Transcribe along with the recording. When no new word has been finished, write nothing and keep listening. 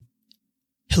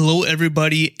Hello,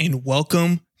 everybody, and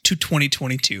welcome to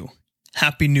 2022.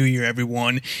 Happy New Year,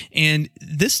 everyone. And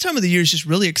this time of the year is just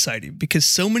really exciting because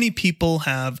so many people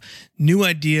have new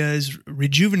ideas,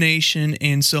 rejuvenation,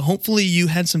 and so hopefully you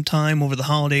had some time over the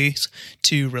holidays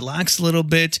to relax a little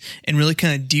bit and really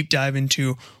kind of deep dive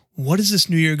into what is this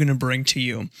new year going to bring to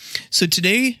you. So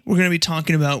today we're going to be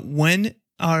talking about when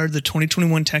are the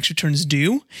 2021 tax returns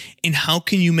due and how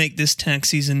can you make this tax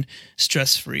season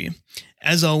stress-free.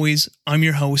 As always, I'm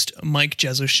your host, Mike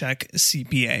Jezoshek,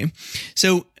 CPA.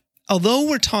 So although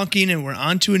we're talking and we're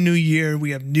on to a new year,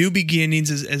 we have new beginnings,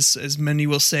 as many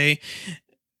will say,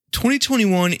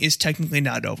 2021 is technically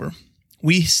not over.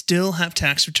 We still have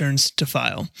tax returns to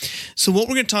file. So what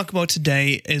we're going to talk about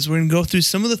today is we're going to go through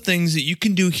some of the things that you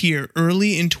can do here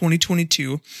early in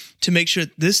 2022 to make sure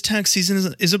that this tax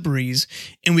season is a breeze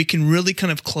and we can really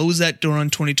kind of close that door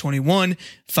on 2021,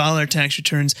 file our tax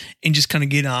returns, and just kind of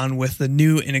get on with the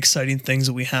new and exciting things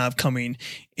that we have coming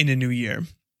in a new year.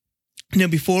 Now,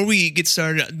 before we get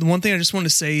started, the one thing I just want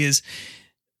to say is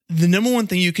the number one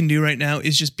thing you can do right now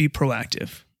is just be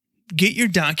proactive. Get your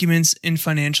documents and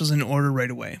financials in order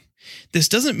right away. This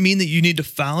doesn't mean that you need to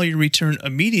file your return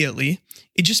immediately.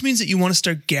 It just means that you want to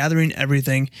start gathering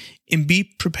everything and be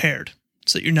prepared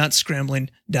so that you're not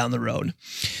scrambling down the road.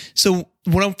 So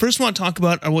what I first want to talk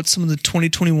about are what some of the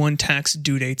 2021 tax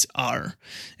due dates are.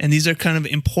 And these are kind of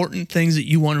important things that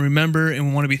you want to remember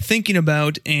and want to be thinking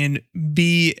about and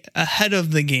be ahead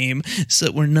of the game so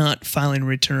that we're not filing a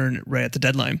return right at the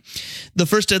deadline. The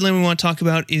first deadline we want to talk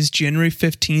about is January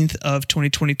 15th of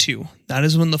 2022. That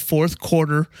is when the fourth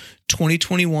quarter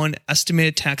 2021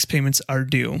 estimated tax payments are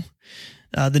due.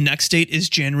 The next date is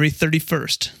January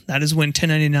 31st. That is when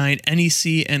 1099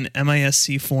 NEC and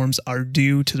MISC forms are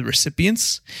due to the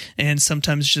recipients, and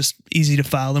sometimes just easy to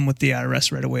file them with the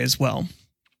IRS right away as well.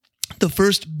 The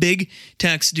first big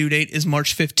tax due date is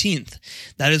March 15th.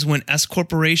 That is when S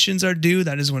corporations are due,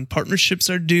 that is when partnerships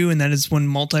are due, and that is when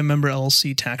multi-member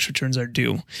LLC tax returns are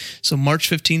due. So March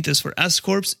 15th is for S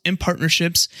corps and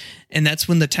partnerships, and that's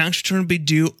when the tax return will be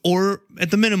due, or at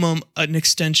the minimum, an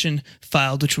extension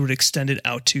filed, which would extend it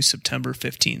out to September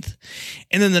 15th.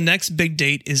 And then the next big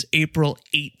date is April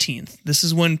 18th. This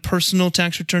is when personal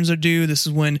tax returns are due, this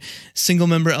is when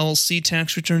single-member LLC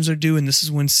tax returns are due, and this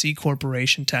is when C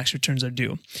corporation tax returns are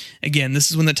due. Again,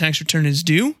 this is when the tax return is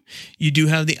due. You do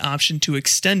have the option to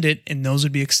extend it, and those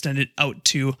would be extended out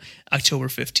to October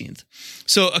 15th.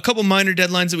 So a couple minor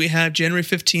deadlines that we have: January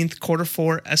 15th, quarter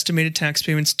four, estimated tax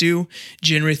payments due.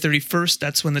 January 31st,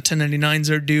 that's when the 1099s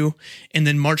are due. And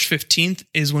then March 15th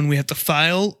is when we have to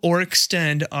file or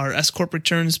extend our S Corp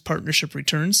returns, partnership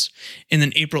returns. And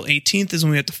then April 18th is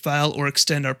when we have to file or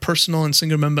extend our personal and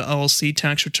single member LLC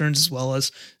tax returns, as well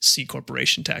as C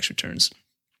corporation tax returns.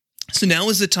 So now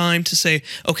is the time to say,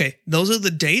 okay, those are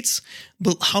the dates,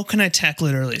 but how can I tackle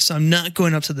it early? So I'm not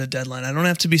going up to the deadline. I don't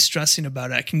have to be stressing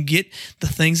about it. I can get the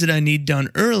things that I need done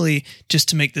early just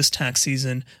to make this tax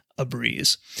season a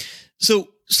breeze. So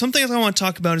something I want to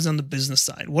talk about is on the business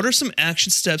side. What are some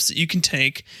action steps that you can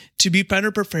take to be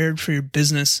better prepared for your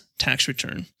business tax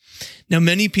return? Now,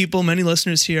 many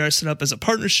listeners here are set up as a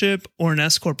partnership or an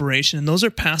S corporation, and those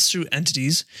are pass-through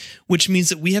entities, which means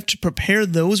that we have to prepare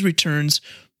those returns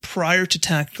prior to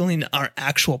tackling our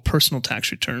actual personal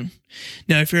tax return.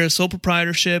 Now, if you're a sole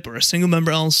proprietorship or a single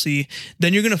member LLC,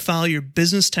 then you're going to file your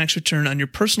business tax return on your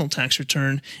personal tax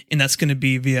return, and that's going to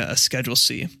be via a Schedule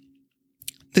C.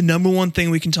 The number one thing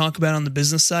we can talk about on the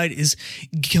business side is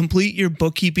complete your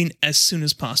bookkeeping as soon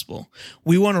as possible.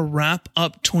 We want to wrap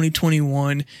up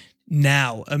 2021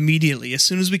 now, immediately, as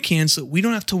soon as we can, so we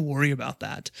don't have to worry about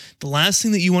that. The last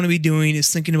thing that you want to be doing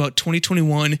is thinking about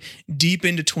 2021 deep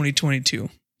into 2022.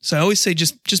 So I always say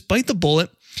just bite the bullet,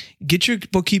 get your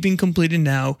bookkeeping completed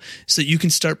now so that you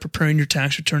can start preparing your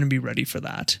tax return and be ready for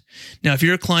that. Now, if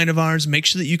you're a client of ours, make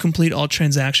sure that you complete all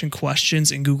transaction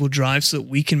questions in Google Drive so that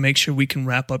we can make sure we can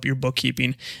wrap up your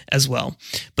bookkeeping as well.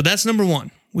 But that's number one.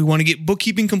 We want to get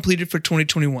bookkeeping completed for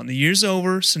 2021. The year's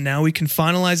over, so now we can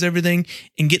finalize everything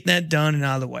and get that done and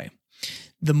out of the way.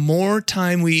 The more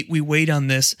time we wait on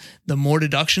this, the more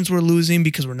deductions we're losing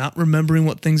because we're not remembering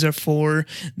what things are for,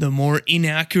 the more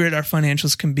inaccurate our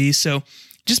financials can be. So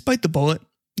just bite the bullet,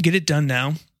 get it done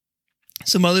now.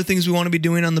 Some other things we want to be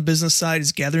doing on the business side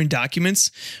is gathering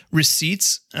documents,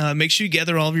 receipts. Make sure you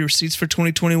gather all of your receipts for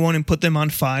 2021 and put them on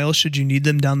file should you need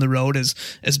them down the road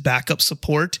as backup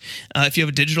support. If you have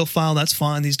a digital file, that's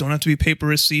fine. These don't have to be paper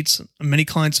receipts. Many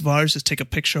clients of ours just take a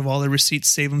picture of all their receipts,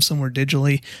 save them somewhere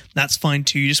digitally. That's fine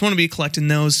too. You just want to be collecting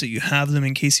those so you have them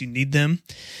in case you need them.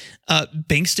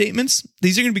 Bank statements,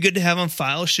 these are going to be good to have on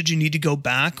file should you need to go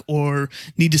back or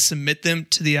need to submit them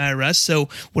to the IRS. So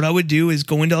what I would do is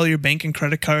go into all your bank and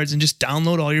credit cards and just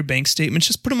download all your bank statements,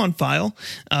 just put them on file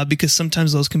because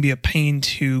sometimes those can be a pain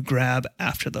to grab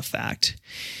after the fact.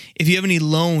 If you have any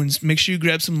loans, make sure you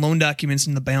grab some loan documents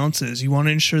and the balances. You want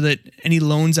to ensure that any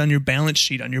loans on your balance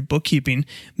sheet, on your bookkeeping,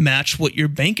 match what your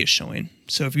bank is showing.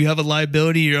 So if you have a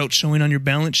liability you're out showing on your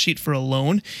balance sheet for a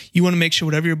loan, you want to make sure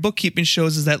whatever your bookkeeping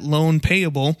shows is that loan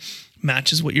payable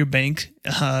matches what your bank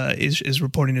is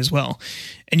reporting as well.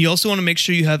 And you also want to make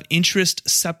sure you have interest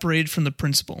separated from the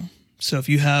principal. So if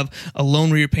you have a loan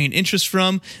where you're paying interest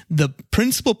from, the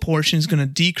principal portion is going to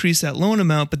decrease that loan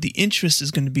amount, but the interest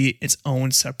is going to be its own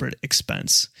separate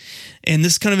expense. And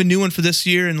this is kind of a new one for this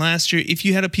year and last year. If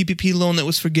you had a PPP loan that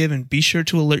was forgiven, be sure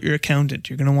to alert your accountant.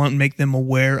 You're going to want to make them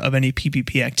aware of any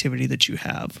PPP activity that you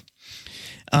have.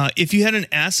 If you had an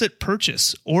asset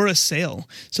purchase or a sale,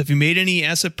 so if you made any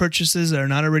asset purchases that are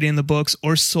not already in the books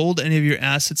or sold any of your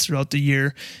assets throughout the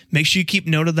year, make sure you keep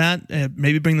note of that.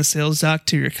 Maybe bring the sales doc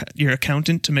to your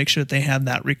accountant to make sure that they have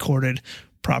that recorded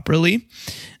properly.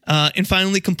 And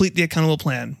finally, complete the accountable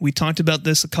plan. We talked about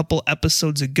this a couple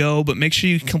episodes ago, but make sure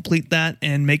you complete that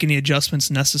and make any adjustments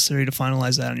necessary to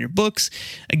finalize that on your books.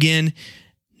 Again,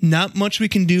 not much we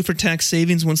can do for tax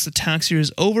savings once the tax year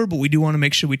is over, but we do want to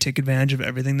make sure we take advantage of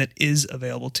everything that is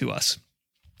available to us.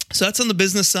 So that's on the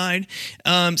business side.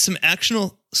 Some action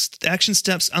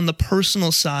steps on the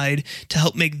personal side to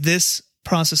help make this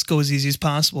process go as easy as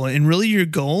possible. And really your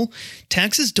goal,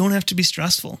 taxes don't have to be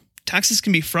stressful. Taxes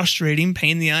can be frustrating.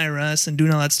 Paying the IRS and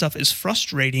doing all that stuff is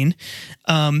frustrating,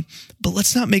 but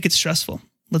let's not make it stressful.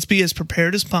 Let's be as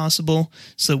prepared as possible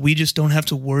so we just don't have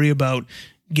to worry about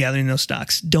gathering those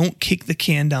stocks. Don't kick the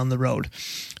can down the road.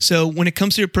 So when it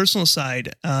comes to your personal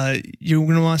side, you're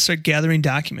going to want to start gathering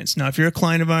documents. Now, if you're a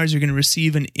client of ours, you're going to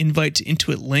receive an invite to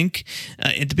Intuit link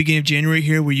at the beginning of January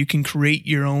here where you can create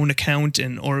your own account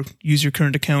or use your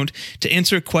current account to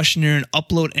answer a questionnaire and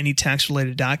upload any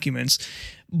tax-related documents.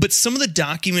 But some of the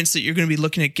documents that you're going to be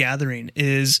looking at gathering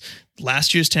is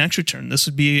last year's tax return. This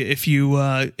would be if you're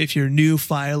a new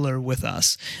filer with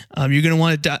us. You're going to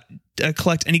want to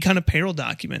collect any kind of payroll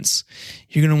documents.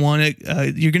 You're going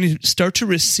to start to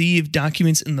receive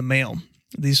documents in the mail.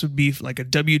 These would be like a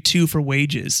W-2 for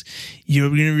wages. You're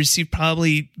going to receive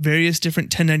probably various different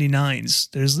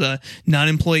 1099s. There's the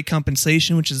non-employee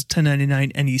compensation, which is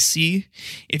 1099 NEC.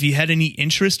 If you had any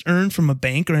interest earned from a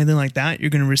bank or anything like that, you're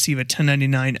going to receive a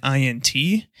 1099 INT.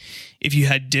 If you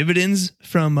had dividends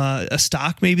from a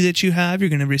stock maybe that you have, you're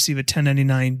going to receive a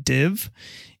 1099 div.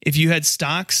 If you had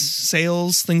stocks,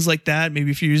 sales, things like that,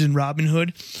 maybe if you're using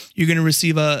Robinhood, you're going to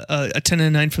receive a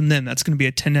 1099 from them. That's going to be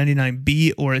a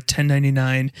 1099B or a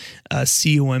 1099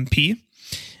 COMP.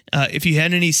 If you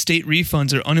had any state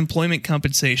refunds or unemployment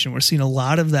compensation, we're seeing a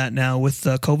lot of that now with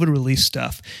the COVID relief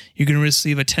stuff. You're going to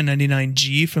receive a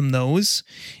 1099G from those.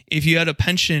 If you had a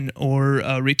pension or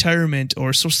retirement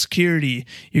or Social Security,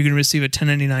 you're going to receive a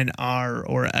 1099R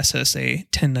or SSA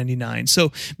 1099.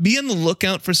 So be on the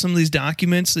lookout for some of these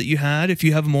documents that you had. If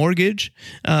you have a mortgage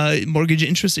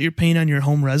interest that you're paying on your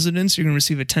home residence, you're going to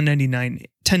receive a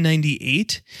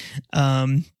 1098.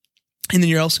 And then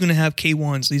you're also going to have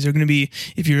K1s. These are going to be,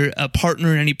 if you're a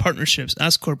partner in any partnerships,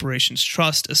 S corporations,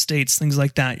 trust, estates, things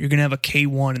like that, you're going to have a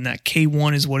K1, and that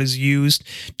K1 is what is used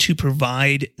to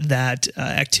provide that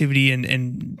activity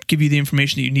and give you the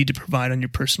information that you need to provide on your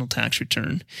personal tax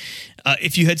return.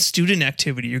 If you had student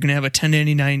activity, you're going to have a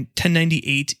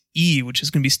 1098E, which is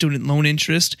going to be student loan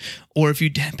interest, or if you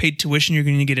paid tuition, you're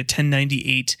going to get a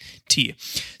 1098T.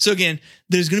 So again,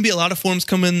 there's going to be a lot of forms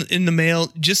coming in the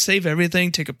mail. Just save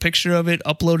everything, take a picture of it,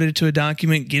 upload it to a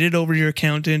document, get it over to your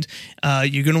accountant.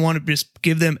 You're going to want to just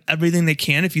give them everything they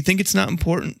can. If you think it's not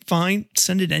important, fine,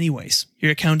 send it anyways.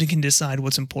 Your accountant can decide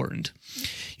what's important.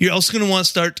 You're also going to want to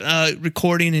start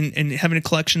recording and having a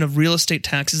collection of real estate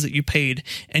taxes that you paid,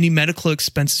 any medical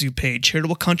expenses you paid,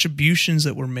 charitable contributions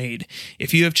that were made.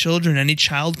 If you have children, any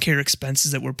childcare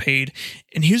expenses that were paid.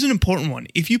 And here's an important one.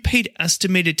 If you paid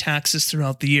estimated taxes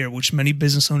throughout the year, which many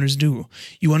business owners do,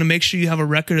 you want to make sure you have a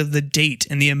record of the date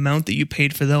and the amount that you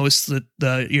paid for those so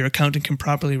that your accountant can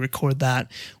properly record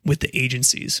that with the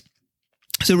agencies.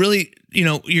 So really,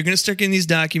 you're going to start getting these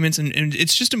documents, and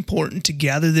it's just important to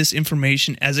gather this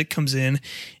information as it comes in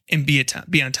and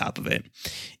be on top of it.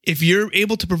 If you're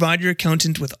able to provide your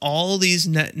accountant with all these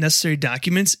necessary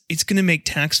documents, it's going to make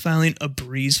tax filing a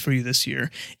breeze for you this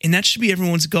year. And that should be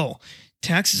everyone's goal.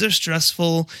 Taxes are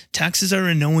stressful. Taxes are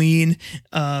annoying.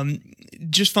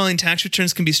 Just filing tax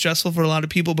returns can be stressful for a lot of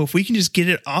people, but if we can just get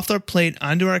it off our plate,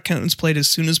 onto our accountant's plate as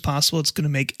soon as possible, it's going to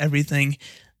make everything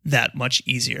that much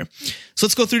easier. So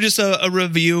let's go through just a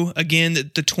review. Again,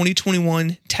 the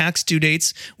 2021 tax due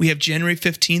dates. We have January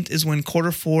 15th is when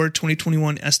Q4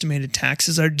 2021 estimated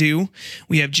taxes are due.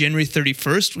 We have January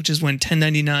 31st, which is when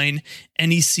 1099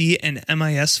 NEC and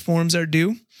MIS forms are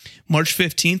due. March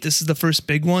 15th, this is the first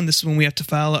big one. This is when we have to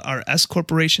file our S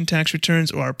corporation tax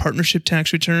returns or our partnership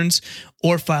tax returns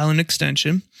or file an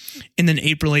extension. And then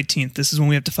April 18th, this is when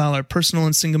we have to file our personal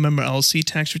and single member LLC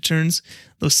tax returns.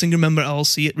 Those single member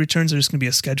LLC returns are just going to be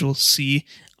a Schedule C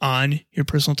on your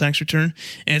personal tax return.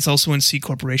 And it's also when C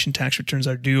corporation tax returns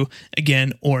are due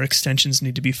again, or extensions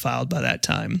need to be filed by that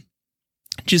time.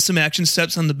 Just some action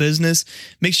steps on the business.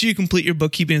 Make sure you complete your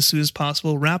bookkeeping as soon as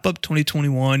possible. Wrap up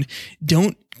 2021.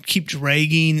 Don't keep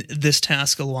dragging this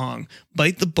task along.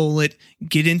 Bite the bullet,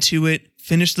 get into it,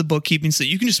 finish the bookkeeping so that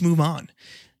you can just move on.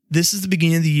 This is the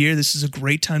beginning of the year. This is a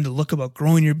great time to look about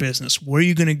growing your business. Where are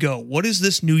you going to go? What is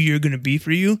this new year going to be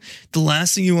for you? The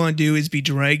last thing you want to do is be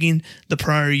dragging the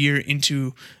prior year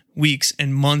into weeks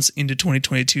and months into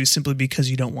 2022 simply because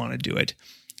you don't want to do it.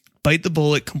 Bite the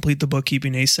bullet, complete the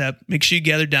bookkeeping ASAP. Make sure you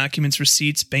gather documents,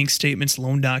 receipts, bank statements,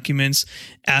 loan documents,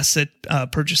 asset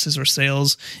purchases or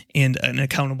sales, and an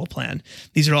accountable plan.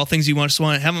 These are all things you just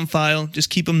want to have on file.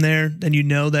 Just keep them there. Then you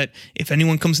know that if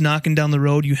anyone comes knocking down the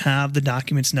road, you have the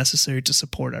documents necessary to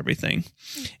support everything.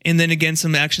 And then again,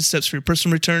 some action steps for your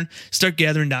personal return. Start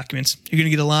gathering documents. You're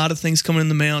going to get a lot of things coming in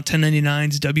the mail,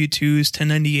 1099s, W-2s,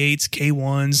 1098s,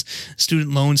 K-1s,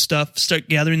 student loan stuff. Start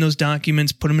gathering those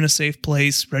documents, put them in a safe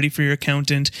place, ready for your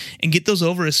accountant, and get those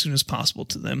over as soon as possible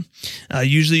to them.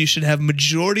 Usually you should have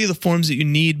majority of the forms that you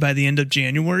need by the end of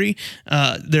January.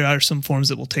 There are some forms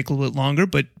that will take a little bit longer,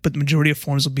 but the majority of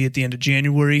forms will be at the end of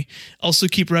January. Also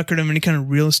keep record of any kind of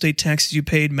real estate taxes you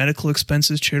paid, medical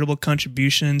expenses, charitable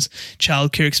contributions,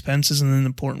 childcare expenses, and then the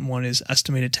important one is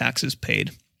estimated taxes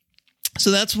paid. So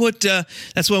that's what I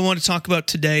want to talk about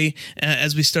today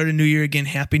as we start a new year. Again,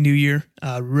 Happy New Year.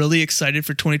 Really excited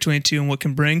for 2022 and what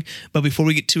can bring. But before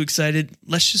we get too excited,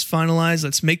 let's just finalize.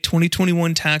 Let's make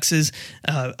 2021 taxes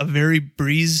a very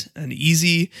an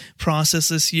easy process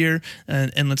this year.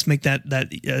 And let's make that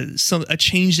a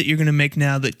change that you're going to make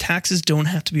now, that taxes don't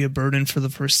have to be a burden for the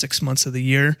first 6 months of the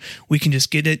year. We can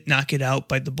just get it, knock it out,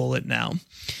 bite the bullet now.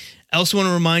 I also want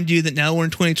to remind you that now we're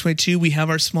in 2022, we have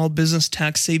our Small Business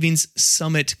Tax Savings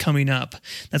Summit coming up.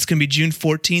 That's going to be June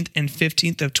 14th and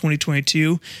 15th of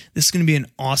 2022. This is going to be an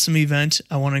awesome event.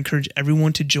 I want to encourage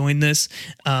everyone to join this.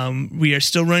 We are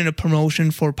still running a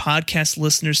promotion for podcast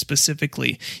listeners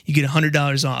specifically. You get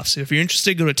 $100 off. So if you're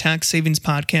interested, go to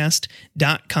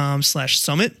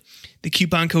taxsavingspodcast.com/summit. The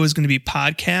coupon code is going to be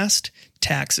podcast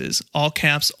taxes, all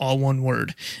caps, all one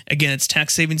word. Again, it's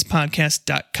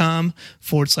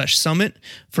taxsavingspodcast.com/summit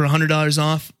for $100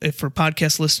 off. If for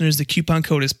podcast listeners, the coupon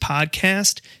code is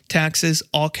podcast taxes,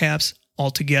 all caps, all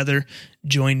together.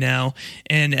 Join now.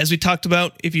 And as we talked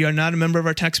about, if you are not a member of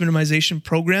our tax minimization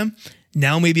program,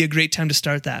 now may be a great time to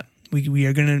start that. We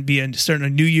are going to be starting a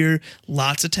new year,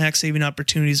 lots of tax saving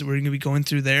opportunities that we're going to be going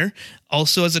through there.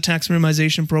 Also, as a tax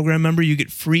minimization program member, you get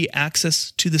free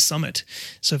access to the summit.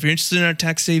 So if you're interested in our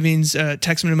tax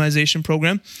minimization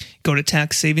program, go to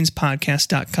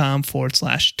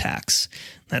taxsavingspodcast.com/tax.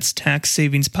 That's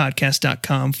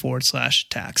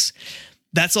taxsavingspodcast.com/tax.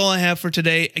 That's all I have for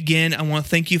today. Again, I want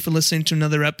to thank you for listening to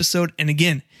another episode. And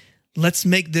again, let's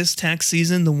make this tax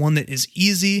season the one that is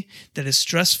easy, that is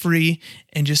stress-free,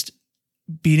 and just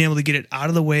being able to get it out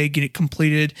of the way, get it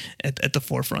completed at the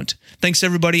forefront. Thanks,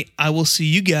 everybody. I will see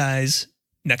you guys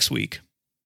next week.